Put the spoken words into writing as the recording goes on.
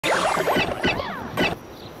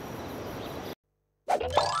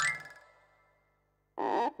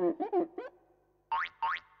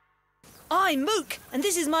I'm Mouk, and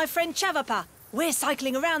this is my friend Chavapa. We're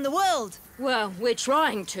cycling around the world. Well, we're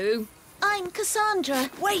trying to. I'm Cassandra.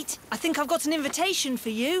 Wait, I think I've got an invitation for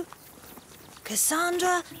you.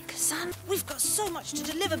 Cassandra, we've got so much to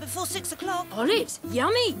deliver before 6 o'clock. Olives,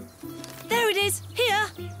 yummy. There it is, here.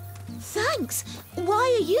 Thanks.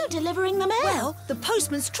 Why are you delivering the mail? Well, the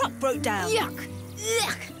postman's truck broke down. Yuck.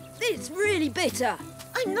 Yuck. It's really bitter.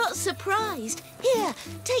 I'm not surprised. Here,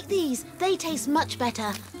 take these. They taste much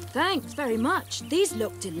better. Thanks very much. These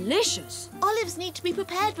look delicious. Olives need to be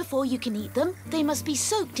prepared before you can eat them. They must be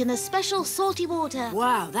soaked in a special salty water.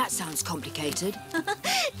 Wow, that sounds complicated.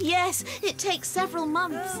 Yes, it takes several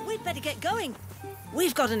months. We'd better get going.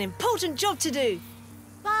 We've got an important job to do.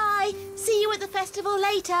 Bye. See you at the festival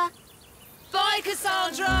later. Bye,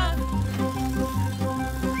 Cassandra.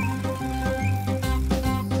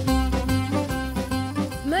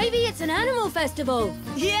 Maybe it's an animal festival.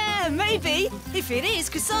 Yeah, maybe. If it is,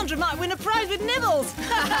 Cassandra might win a prize with nibbles.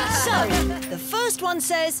 So, the first one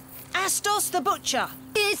says, Astos the butcher.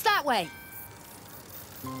 It's that way.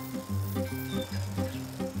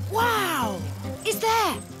 Wow! It's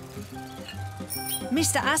there.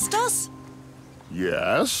 Mr. Astos?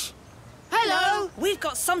 Yes? Hello! We've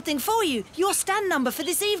got something for you. Your stand number for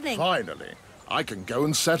this evening. Finally. I can go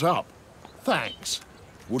and set up. Thanks.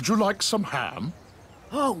 Would you like some ham?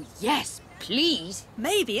 Oh, yes, please.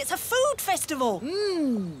 Maybe it's a food festival.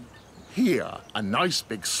 Here, a nice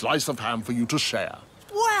big slice of ham for you to share.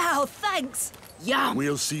 Wow, thanks. Yum.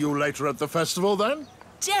 We'll see you later at the festival then?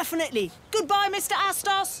 Definitely. Goodbye, Mr.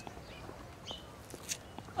 Astos.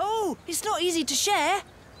 Oh, it's not easy to share.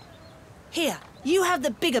 Here, you have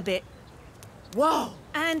the bigger bit. Whoa.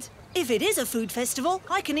 And if it is a food festival,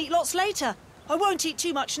 I can eat lots later. I won't eat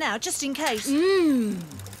too much now, just in case.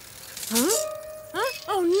 Huh?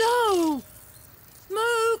 Oh, no!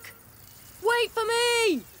 Mouk! Wait for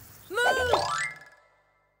me!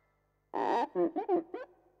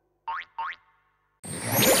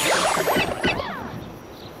 Mouk!